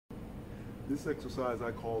This exercise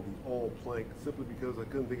I call the all plank simply because I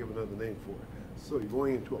couldn't think of another name for it. So you're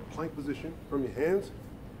going into a plank position from your hands,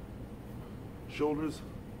 shoulders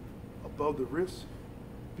above the wrists,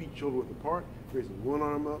 feet shoulder width apart, raising one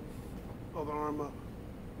arm up, other arm up,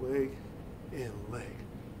 leg and leg.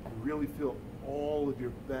 You really feel all of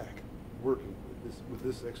your back working with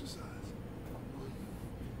this exercise.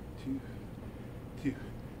 1, 2, 2.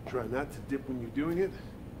 Try not to dip when you're doing it.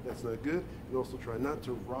 That's not good. And also try not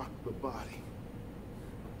to rock the body.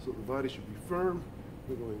 So the body should be firm.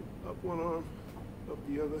 We're going up one arm, up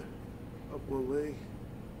the other, up one leg,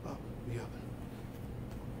 up the other.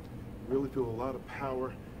 You really feel a lot of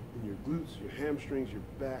power in your glutes, your hamstrings, your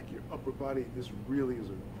back, your upper body. This really is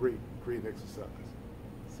a great, great exercise.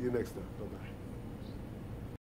 See you next time. Bye-bye.